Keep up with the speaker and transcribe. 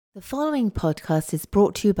The following podcast is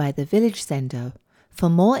brought to you by the Village Zendo. For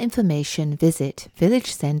more information, visit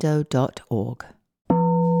villagezendo.org.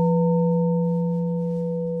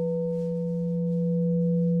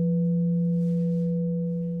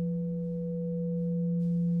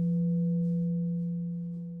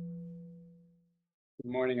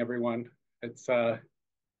 Good morning, everyone. It's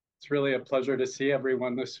really a pleasure to see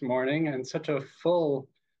everyone this morning, and such a full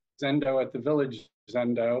Zendo at the Village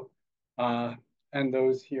Zendo, and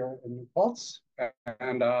those here in the Pulse,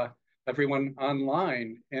 and everyone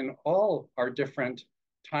online in all our different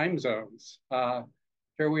time zones.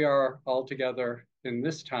 Here we are all together in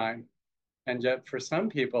this time, and yet for some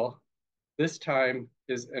people, this time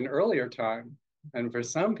is an earlier time, and for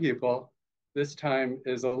some people, this time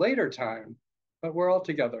is a later time, but we're all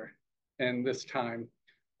together in this time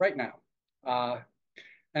right now.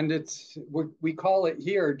 And we call it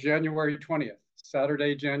here January 20th.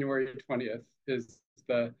 Saturday, January 20th is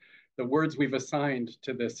the words we've assigned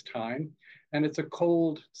to this time. And it's a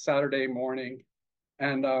cold Saturday morning.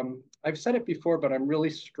 And I've said it before, but I'm really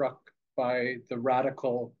struck by the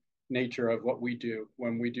radical nature of what we do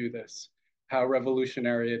when we do this, how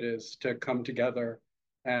revolutionary it is to come together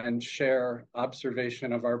and share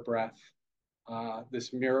observation of our breath,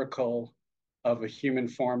 this miracle of a human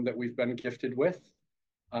form that we've been gifted with,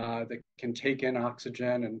 that can take in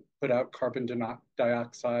oxygen and put out carbon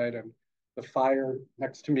dioxide, and the fire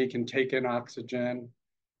next to me can take in oxygen.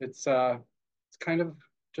 It's kind of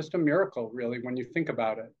just a miracle, really, when you think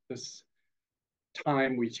about it, this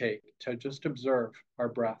time we take to just observe our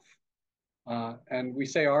breath. And we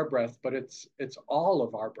say our breath, but it's all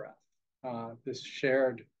of our breath, this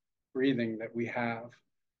shared breathing that we have.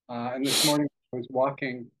 And this morning I was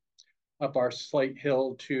walking up our slight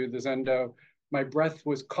hill to the Zendo. My breath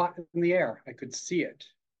was caught in the air. I could see it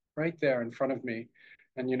right there in front of me.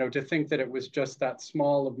 And, to think that it was just that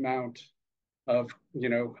small amount of,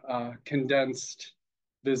 condensed,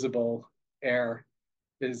 visible air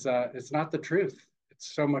is not the truth.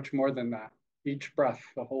 It's so much more than that. Each breath,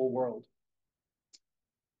 the whole world.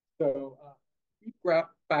 So deep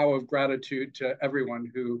bow of gratitude to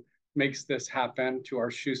everyone who makes this happen, to our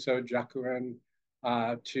Shuso Jakuren,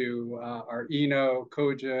 to our Ino,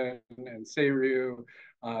 Kojin, and Seiryu,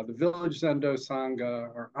 the Village Zendo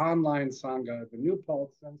Sangha, our online Sangha, the New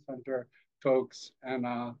Pulse Zen Center folks, and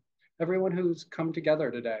everyone who's come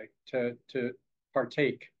together today to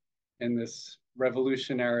partake in this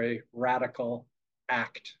revolutionary, radical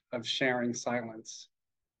act of sharing silence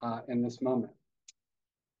in this moment.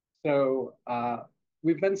 So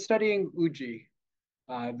we've been studying Uji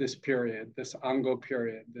this period, this Ango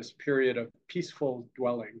period, this period of peaceful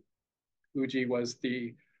dwelling. Uji was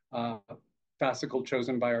the fascicle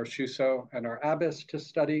chosen by our Shuso and our abbess to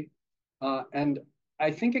study. And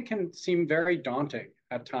I think it can seem very daunting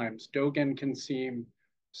at times. Dogen can seem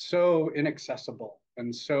so inaccessible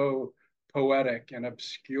and so poetic and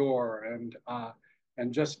obscure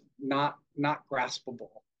and just not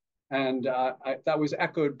graspable. And that was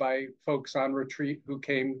echoed by folks on retreat who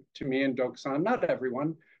came to me in Doksan. Not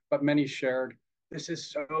everyone, but many shared, this is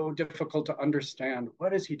so difficult to understand.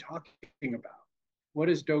 What is he talking about? What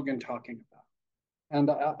is Dogen talking about? And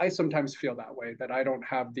I sometimes feel that way, that I don't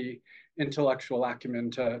have the intellectual acumen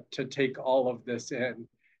to take all of this in.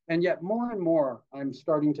 And yet more and more, I'm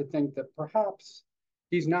starting to think that perhaps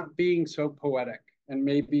he's not being so poetic, and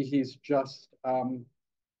maybe he's just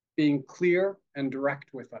being clear and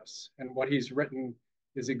direct with us. And what he's written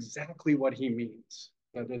is exactly what he means,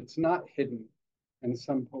 that it's not hidden in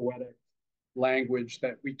some poetic language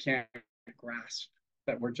that we can't grasp,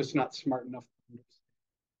 that we're just not smart enough to understand.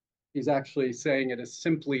 He's actually saying it as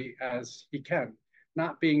simply as he can,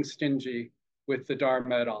 not being stingy with the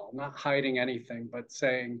Dharma at all, not hiding anything, but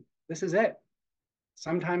saying, this is it.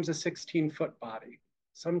 Sometimes a 16-foot body,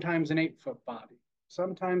 sometimes an 8-foot body,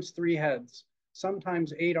 sometimes 3 heads,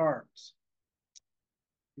 sometimes 8 arms.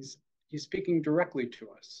 He's speaking directly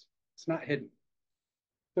to us. It's not hidden.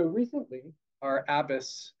 So recently, our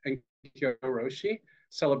abbess Enkyo Roshi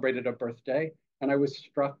celebrated a birthday, and I was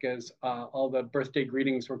struck as all the birthday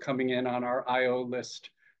greetings were coming in on our IO list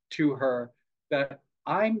to her, that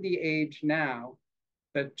I'm the age now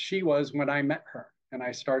that she was when I met her and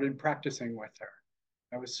I started practicing with her.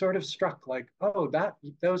 I was sort of struck, like, oh,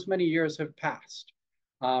 those many years have passed.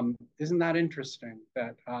 Isn't that interesting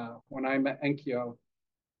that when I met Enkyo,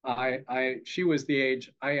 she was the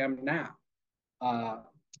age I am now.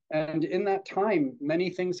 And in that time, many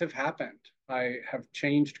things have happened. I have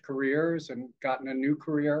changed careers and gotten a new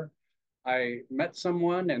career. I met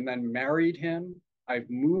someone and then married him. I've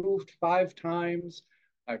moved 5 times.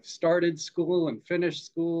 I've started school and finished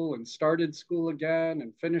school and started school again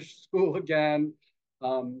and finished school again.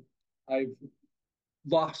 I've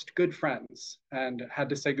lost good friends and had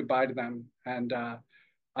to say goodbye to them. And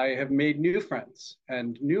I have made new friends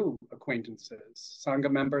and new acquaintances. Sangha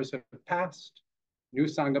members have passed, new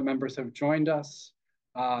Sangha members have joined us.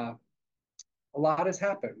 Uh, a lot has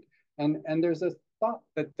happened. And there's a thought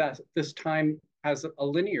that this time has a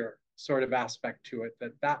linear sort of aspect to it,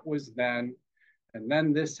 that was then, and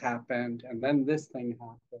then this happened, and then this thing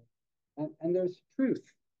happened. And there's truth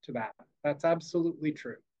to that. That's absolutely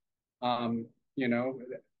true. Um, you know,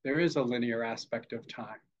 there is a linear aspect of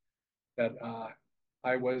time that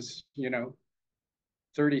I was,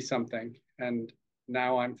 30 something and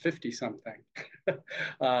now I'm 50 something.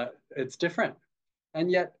 It's different. And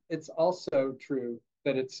yet it's also true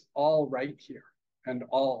that it's all right here and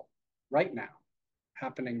all right now,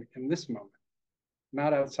 happening in this moment,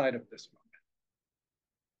 not outside of this moment.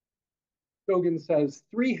 Dogen says,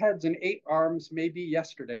 3 heads and 8 arms may be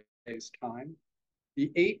yesterday's time.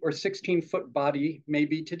 The 8 or 16-foot body may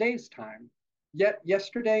be today's time. Yet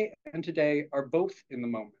yesterday and today are both in the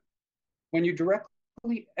moment. When you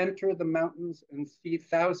directly enter the mountains and see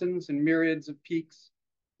thousands and myriads of peaks,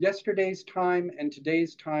 yesterday's time and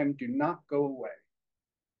today's time do not go away.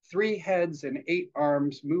 3 heads and 8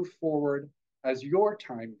 arms move forward as your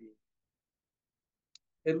time be.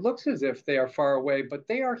 It looks as if they are far away, but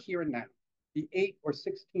they are here and now. The 8 or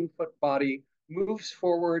 16-foot body moves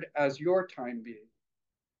forward as your time be.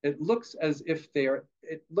 It looks as if it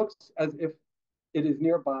is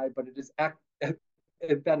nearby, but it is that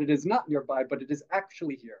it is not nearby, but it is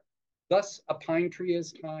actually here. Thus, a pine tree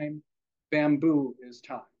is time, bamboo is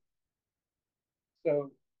time.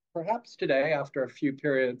 So perhaps today, after a few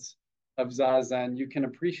periods of Zazen, you can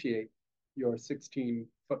appreciate your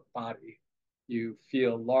 16-foot body. You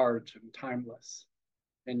feel large and timeless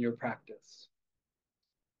in your practice,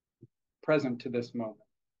 present to this moment.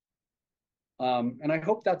 And I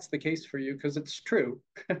hope that's the case for you because it's true.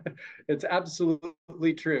 It's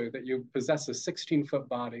absolutely true that you possess a 16-foot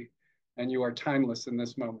body and you are timeless in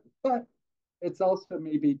this moment. But it's also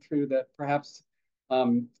maybe true that perhaps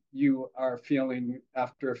you are feeling,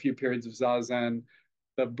 after a few periods of Zazen,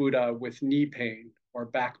 the Buddha with knee pain or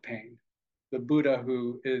back pain, the Buddha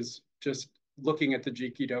who is just looking at the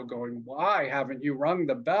Jikido going, why haven't you rung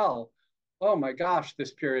the bell? Oh my gosh,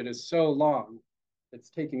 this period is so long. It's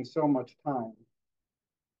taking so much time.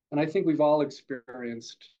 And I think we've all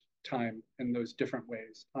experienced time in those different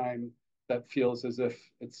ways. Time that feels as if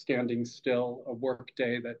it's standing still, a work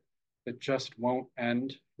day that just won't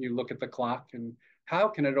end. You look at the clock and how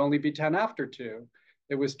can it only be 10 after 2?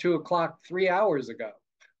 It was 2 o'clock 3 hours ago.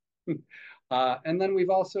 And then we've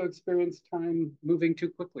also experienced time moving too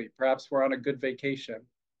quickly. Perhaps we're on a good vacation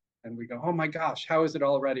and we go, oh my gosh, how is it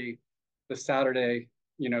already the Saturday,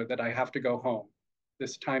 that I have to go home?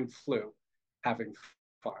 This time flew, having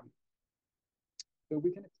fun. So we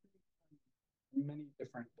can experience time in many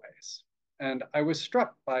different ways. And I was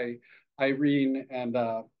struck by Irene and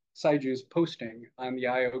Saiju's posting on the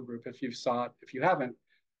IO group. If you saw it, if you haven't,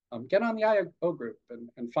 get on the IO group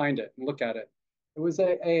and find it and look at it. It was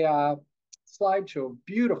a slideshow of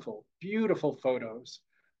beautiful, beautiful photos.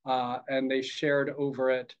 And they shared over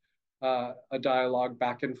it a dialogue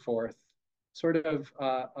back and forth, sort of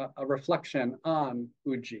a reflection on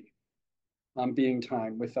Uji, Being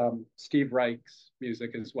Time, with Steve Reich's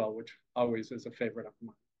music as well, which always is a favorite of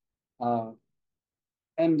mine.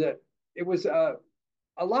 And it was a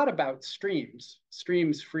lot about streams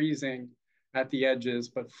freezing at the edges,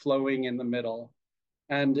 but flowing in the middle.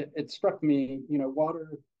 And it struck me, water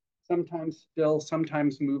sometimes still,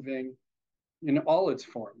 sometimes moving in all its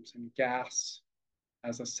forms, in gas,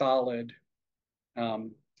 as a solid,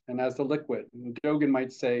 and as a liquid. And Dogen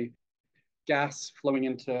might say, gas flowing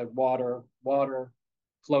into water, water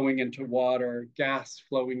flowing into water, gas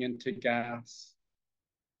flowing into gas,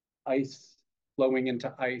 ice flowing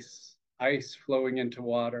into ice, ice flowing into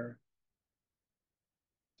water.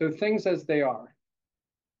 So things as they are,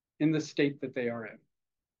 in the state that they are in,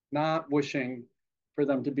 not wishing for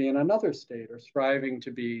them to be in another state or striving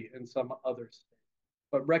to be in some other state,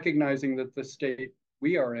 but recognizing that the state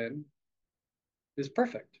we are in is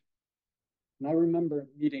perfect. And I remember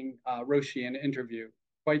meeting Roshi in an interview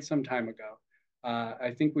quite some time ago.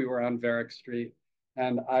 I think we were on Varick Street,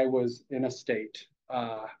 and I was in a state,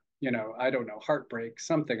 I don't know, heartbreak,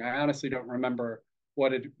 something. I honestly don't remember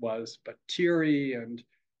what it was, but teary and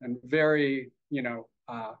very,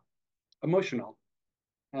 emotional.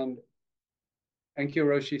 And Enkyo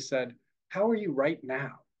Roshi said, "How are you right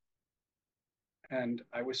now?" And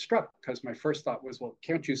I was struck because my first thought was, well,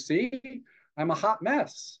 can't you see? I'm a hot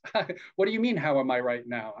mess. What do you mean, how am I right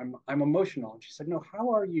now? I'm emotional. And she said, no, how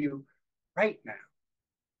are you right now?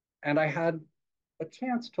 And I had a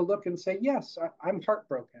chance to look and say, yes, I'm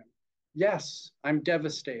heartbroken. Yes, I'm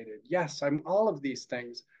devastated. Yes, I'm all of these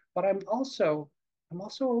things, but I'm also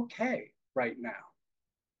okay right now.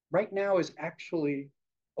 Right now is actually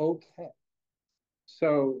okay.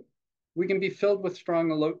 So we can be filled with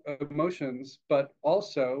strong emotions, but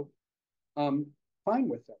also um, fine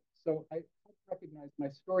with it. So I recognized my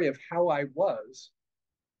story of how I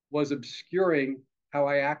was obscuring how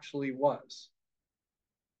I actually was.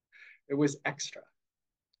 It was extra.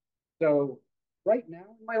 So right now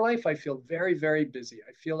in my life, I feel very, very busy.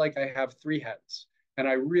 I feel like I have three heads, and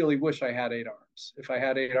I really wish I had eight arms. If I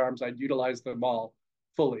had eight arms, I'd utilize them all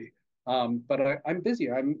fully. But I'm busy.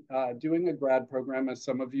 I'm doing a grad program, as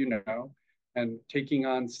some of you know, and taking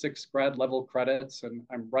on 6 grad level credits, and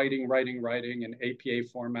I'm writing in APA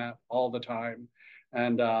format all the time.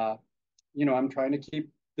 And I'm trying to keep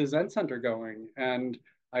the Zen Center going, and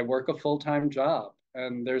I work a full-time job,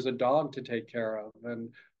 and there's a dog to take care of, and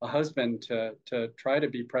a husband to try to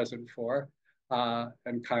be present for,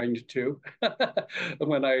 and kind to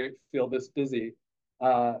when I feel this busy.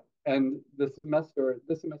 And this semester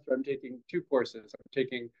I'm taking 2 courses. I'm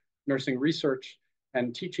taking nursing research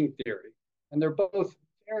and teaching theory, and they're both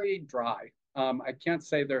very dry. I can't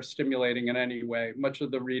say they're stimulating in any way. Much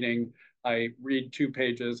of the reading, I read 2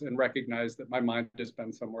 pages and recognize that my mind has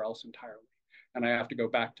been somewhere else entirely. And I have to go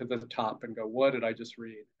back to the top and go, what did I just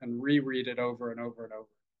read? And reread it over and over and over.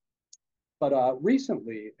 But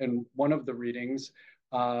recently, in one of the readings,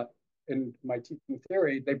 in my teaching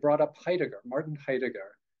theory, they brought up Heidegger, Martin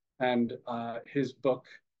Heidegger, and his book,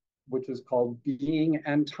 which is called Being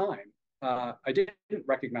and Time. I didn't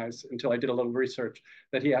recognize until I did a little research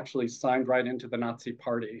that he actually signed right into the Nazi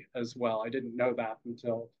Party as well. I didn't know that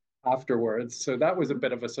until afterwards. So that was a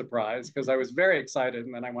bit of a surprise because I was very excited.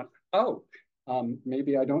 And then I went, oh,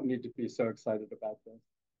 maybe I don't need to be so excited about this.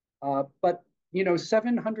 But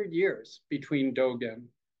 700 years between Dogen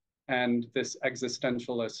and this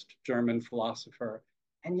existentialist German philosopher,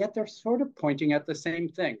 and yet they're sort of pointing at the same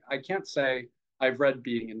thing. I can't say I've read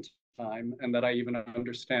Being in Time and that I even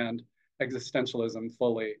understand existentialism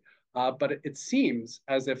fully, but it seems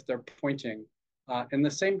as if they're pointing in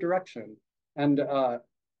the same direction. And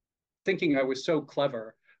thinking I was so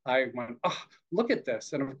clever, I went, oh, look at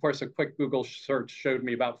this. And of course, a quick Google search showed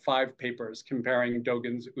me about 5 papers comparing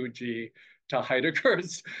Dogen's Uji to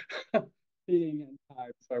Heidegger's Being and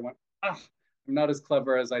Time. So I went, ah, I'm not as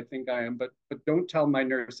clever as I think I am, but don't tell my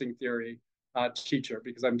nursing theory teacher,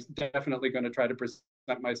 because I'm definitely going to try to present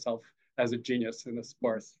myself as a genius in this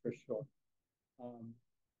course for sure. Um,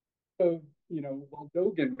 so, while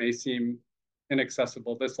Dogen may seem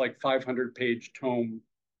inaccessible, this like 500-page tome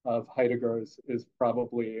of Heidegger's is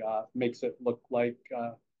probably makes it look like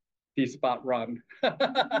P-Spot Run.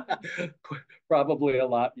 Probably a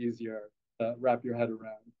lot easier to wrap your head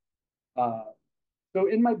around. So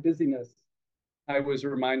in my busyness, I was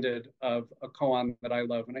reminded of a koan that I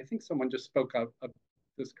love, and I think someone just spoke of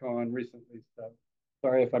this koan recently, so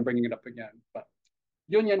sorry if I'm bringing it up again, but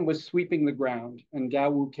Yunyan was sweeping the ground, and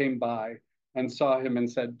Dawu came by and saw him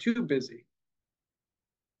and said, too busy.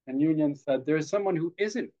 And Yunyan said, there's someone who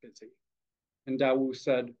isn't busy. And Dawu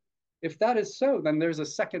said, if that is so, then there's a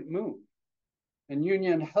second moon. And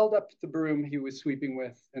Yunyan held up the broom he was sweeping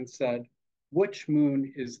with and said, which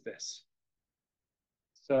moon is this?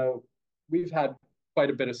 So we've had quite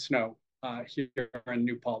a bit of snow here in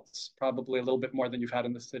New Paltz, probably a little bit more than you've had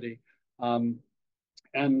in the city.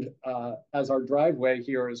 And as our driveway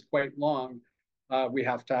here is quite long, we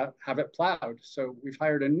have to have it plowed. So we've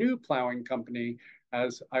hired a new plowing company,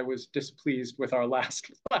 as I was displeased with our last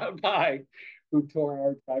plow guy who tore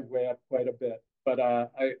our driveway up quite a bit. But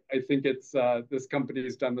I think it's this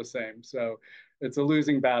company's done the same. So it's a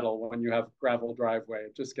losing battle when you have gravel driveway.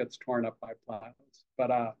 It just gets torn up by plows.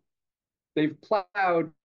 But they've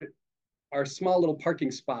plowed our small little parking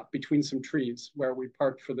spot between some trees where we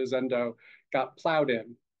parked for the Zendo, got plowed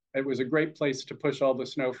in. It was a great place to push all the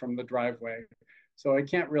snow from the driveway. So I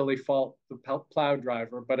can't really fault the plow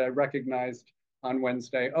driver, but I recognized on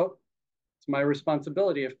Wednesday, oh, it's my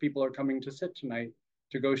responsibility if people are coming to sit tonight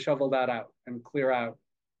to go shovel that out and clear out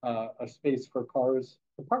a space for cars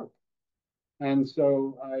to park. And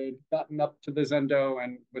so I'd gotten up to the Zendo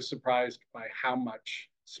and was surprised by how much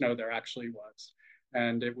snow there actually was.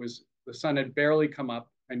 And the sun had barely come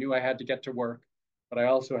up. I knew I had to get to work, but I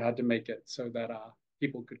also had to make it so that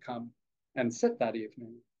people could come and sit that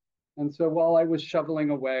evening. And so while I was shoveling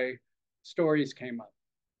away, stories came up.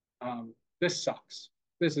 This sucks.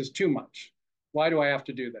 This is too much. Why do I have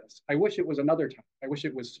to do this? I wish it was another time. I wish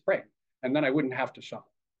it was spring, and then I wouldn't have to shovel.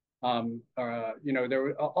 There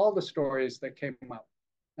were all the stories that came up.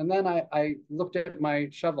 And then I looked at my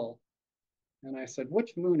shovel and I said,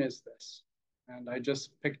 which moon is this? And I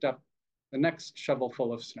just picked up the next shovel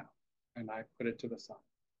full of snow and I put it to the side.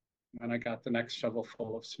 And I got the next shovel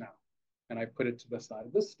full of snow and I put it to the side.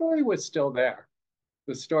 The story was still there.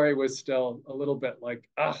 The story was still a little bit like,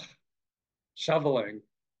 shoveling.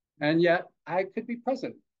 And yet I could be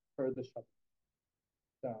present for the shovel.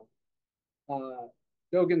 So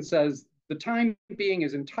Dogen says, the time being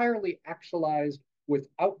is entirely actualized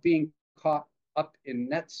without being caught up in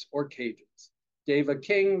nets or cages. Deva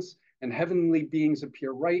kings and heavenly beings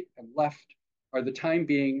appear right and left are the time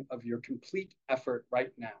being of your complete effort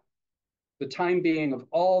right now. The time being of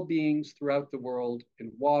all beings throughout the world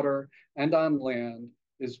in water and on land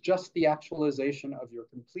is just the actualization of your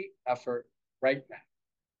complete effort right now.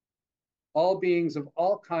 All beings of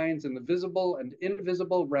all kinds in the visible and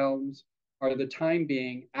invisible realms are the time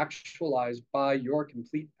being actualized by your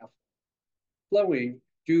complete effort, flowing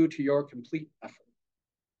due to your complete effort.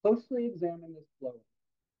 Closely examine this flowing.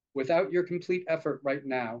 Without your complete effort right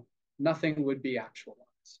now, nothing would be actualized.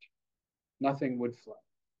 Nothing would flow.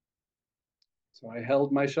 So I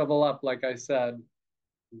held my shovel up, like I said,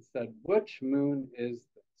 and said, which moon is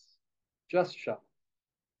this? Just shovel,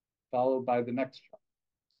 followed by the next shovel.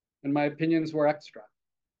 And my opinions were extra.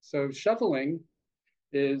 So shoveling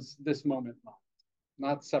is this moment mind,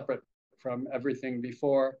 not separate from everything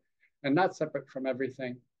before and not separate from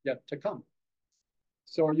everything yet to come.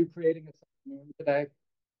 So are you creating a moon today?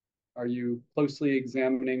 Are you closely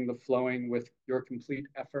examining the flowing with your complete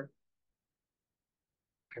effort?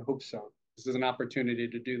 I hope so. This is an opportunity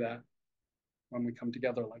to do that when we come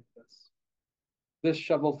together like this. This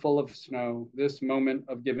shovel full of snow, this moment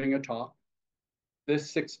of giving a talk,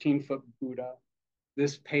 this 16-foot Buddha,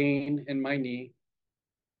 this pain in my knee,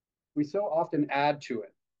 we so often add to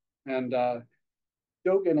it. And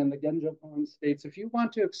Dogen in the Genjo poem states, if you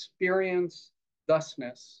want to experience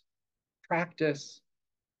thusness, practice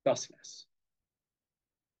thusness.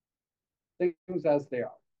 Things as they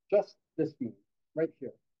are, just this moon, right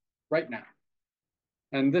here, right now.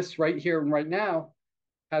 And this right here and right now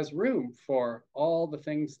has room for all the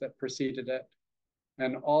things that preceded it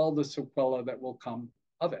and all the sequela that will come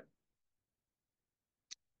of it.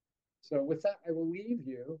 So with that, I will leave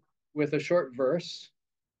you with a short verse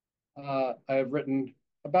I have written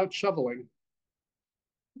about shoveling.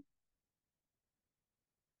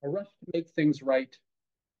 A rush to make things right,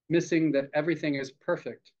 missing that everything is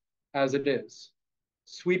perfect as it is.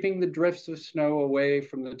 Sweeping the drifts of snow away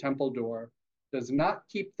from the temple door does not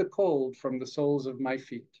keep the cold from the soles of my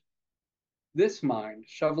feet. This mind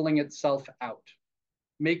shoveling itself out,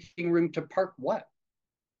 making room to park what?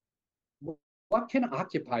 What can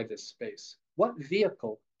occupy this space? What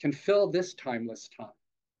vehicle can fill this timeless time?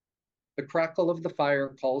 The crackle of the fire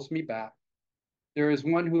calls me back. There is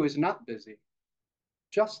one who is not busy.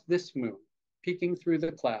 Just this moon peeking through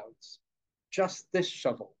the clouds. Just this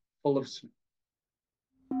shovel full of snow.